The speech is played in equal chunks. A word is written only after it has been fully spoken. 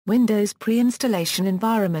Windows Preinstallation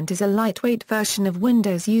Environment is a lightweight version of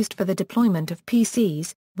Windows used for the deployment of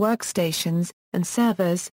PCs, workstations, and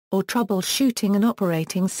servers, or troubleshooting an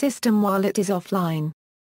operating system while it is offline.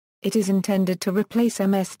 It is intended to replace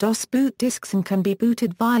MS-DOS boot disks and can be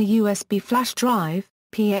booted via USB flash drive,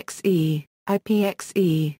 PXE,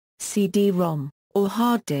 iPXE, CD-ROM, or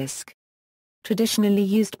hard disk. Traditionally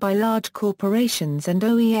used by large corporations and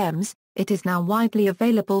OEMs, it is now widely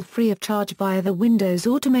available free of charge via the Windows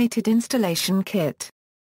Automated Installation Kit.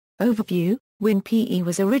 Overview: WinPE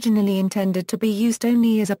was originally intended to be used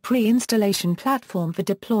only as a pre-installation platform for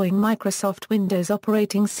deploying Microsoft Windows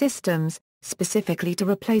operating systems, specifically to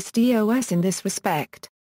replace DOS in this respect.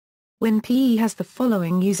 WinPE has the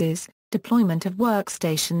following uses: deployment of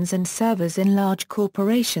workstations and servers in large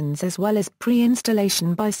corporations, as well as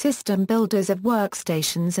pre-installation by system builders of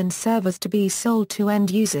workstations and servers to be sold to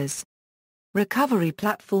end users. Recovery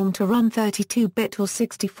platform to run 32-bit or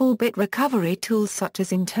 64-bit recovery tools such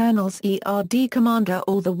as internals ERD Commander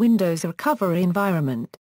or the Windows recovery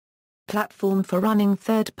environment. Platform for running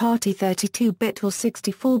third-party 32-bit or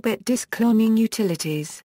 64-bit disk cloning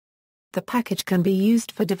utilities. The package can be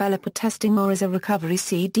used for developer testing or as a recovery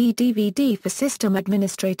CD/DVD for system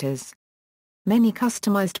administrators. Many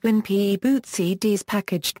customized WinPE boot CDs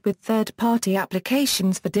packaged with third-party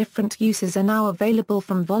applications for different uses are now available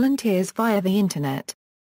from volunteers via the Internet.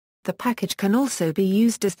 The package can also be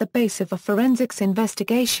used as the base of a forensics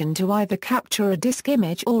investigation to either capture a disk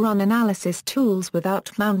image or run analysis tools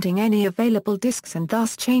without mounting any available disks and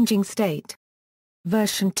thus changing state.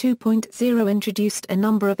 Version 2.0 introduced a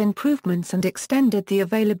number of improvements and extended the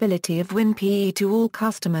availability of WinPE to all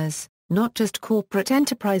customers, not just corporate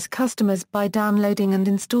enterprise customers, by downloading and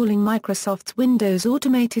installing Microsoft's Windows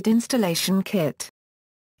Automated Installation Kit.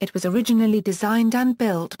 It was originally designed and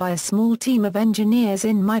built by a small team of engineers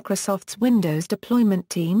in Microsoft's Windows deployment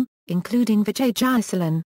team, including Vijay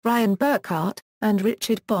Jaisalan, Ryan Burkhart, and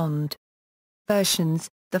Richard Bond. Versions: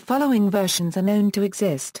 the following versions are known to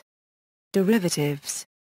exist. Derivatives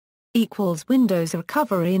equals Windows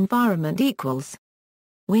Recovery Environment equals.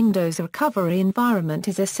 Windows Recovery Environment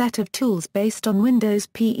is a set of tools based on Windows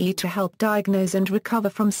PE to help diagnose and recover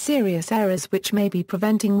from serious errors which may be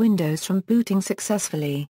preventing Windows from booting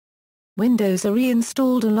successfully. Windows are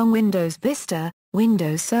reinstalled along Windows Vista,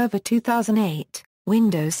 Windows Server 2008,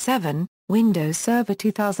 Windows 7, Windows Server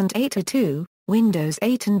 2008-02, Windows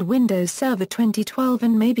 8 and Windows Server 2012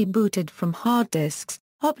 and may be booted from hard disks,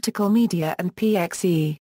 optical media and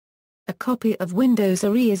PXE. A copy of Windows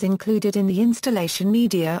RE is included in the installation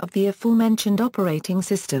media of the aforementioned operating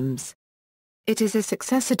systems. It is a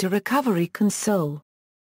successor to Recovery Console.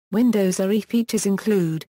 Windows RE features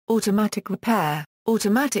include automatic repair,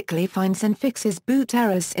 automatically finds and fixes boot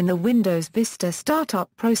errors in the Windows Vista startup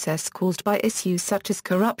process caused by issues such as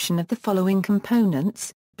corruption of the following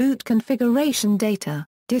components: boot configuration data,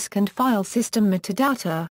 disk and file system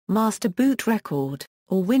metadata, master boot record,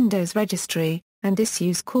 or Windows registry, and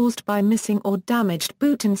issues caused by missing or damaged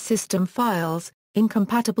boot and system files,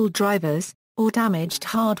 incompatible drivers, or damaged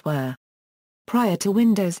hardware. Prior to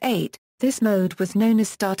Windows 8, this mode was known as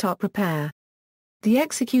Startup Repair. The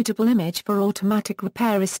executable image for automatic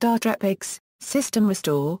repair is StartRepX, System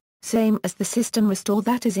Restore, same as the System Restore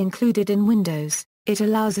that is included in Windows. It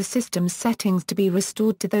allows a system's settings to be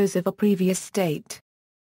restored to those of a previous state.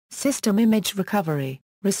 System Image Recovery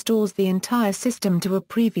restores the entire system to a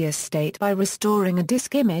previous state by restoring a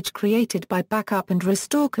disk image created by backup and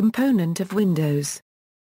restore component of Windows.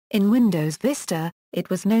 In Windows Vista,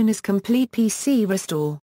 it was known as Complete PC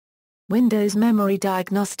Restore. Windows Memory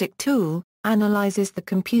Diagnostic Tool analyzes the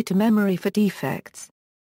computer memory for defects.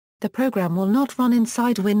 The program will not run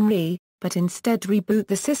inside WinRE, but instead reboot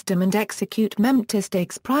the system and execute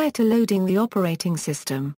memtestakes prior to loading the operating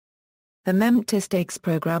system. The memtestakes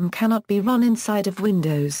program cannot be run inside of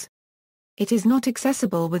Windows. It is not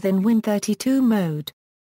accessible within Win32 mode.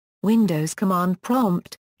 Windows Command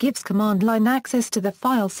Prompt gives command line access to the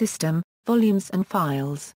file system, volumes and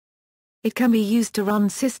files. It can be used to run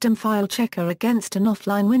System File Checker against an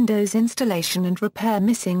offline Windows installation and repair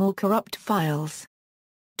missing or corrupt files.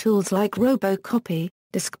 Tools like Robocopy,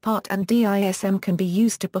 DiskPart and DISM can be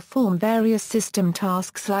used to perform various system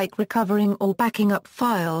tasks like recovering or backing up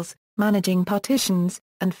files, managing partitions,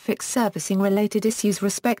 and fix servicing-related issues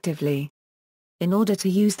respectively. In order to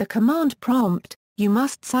use the command prompt, you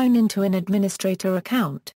must sign into an administrator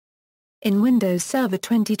account. In Windows Server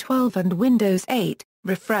 2012 and Windows 8,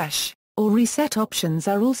 refresh or reset options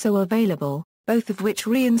are also available, both of which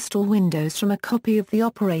reinstall Windows from a copy of the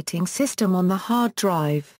operating system on the hard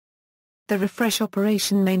drive. The refresh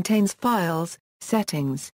operation maintains files,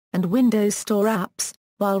 settings, and Windows Store apps,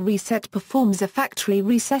 while Reset performs a factory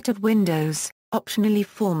reset of Windows, optionally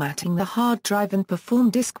formatting the hard drive and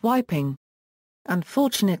perform disk wiping.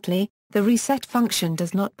 Unfortunately, the reset function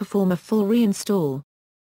does not perform a full reinstall.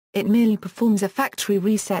 It merely performs a factory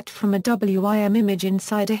reset from a WIM image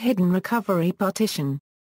inside a hidden recovery partition.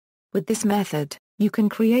 With this method, you can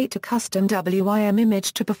create a custom WIM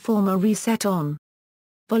image to perform a reset on.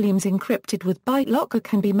 Volumes encrypted with byte locker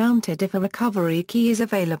can be mounted if a recovery key is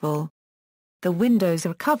available. The Windows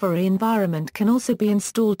recovery environment can also be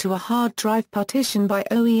installed to a hard drive partition by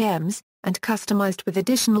OEMs, and customized with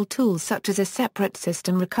additional tools such as a separate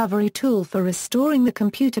system recovery tool for restoring the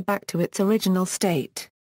computer back to its original state.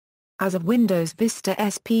 As of Windows Vista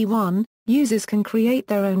SP1, users can create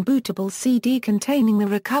their own bootable CD containing the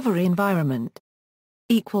recovery environment.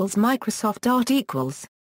 Microsoft Art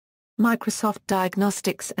Microsoft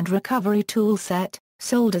Diagnostics and Recovery Toolset,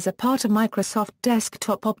 sold as a part of Microsoft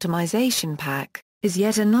Desktop Optimization Pack, is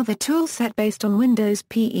yet another toolset based on Windows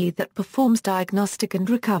PE that performs diagnostic and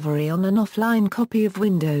recovery on an offline copy of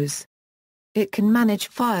Windows. It can manage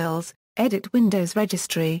files, edit Windows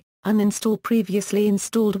registry, uninstall previously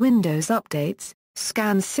installed Windows updates,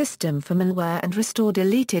 scan system for malware and restore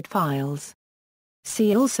deleted files.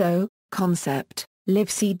 See also, Concept,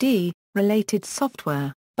 LiveCD, related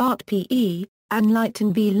software, BART PE,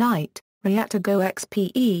 Enlighten B Lite, Reactor-Go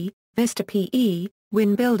XPE, Vista PE,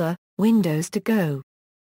 WinBuilder, Windows to Go.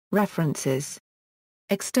 References.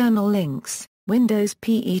 External links, Windows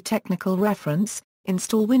PE Technical Reference,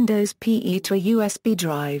 Install Windows PE to a USB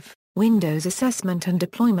drive, Windows Assessment and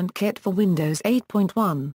Deployment Kit for Windows 8.1.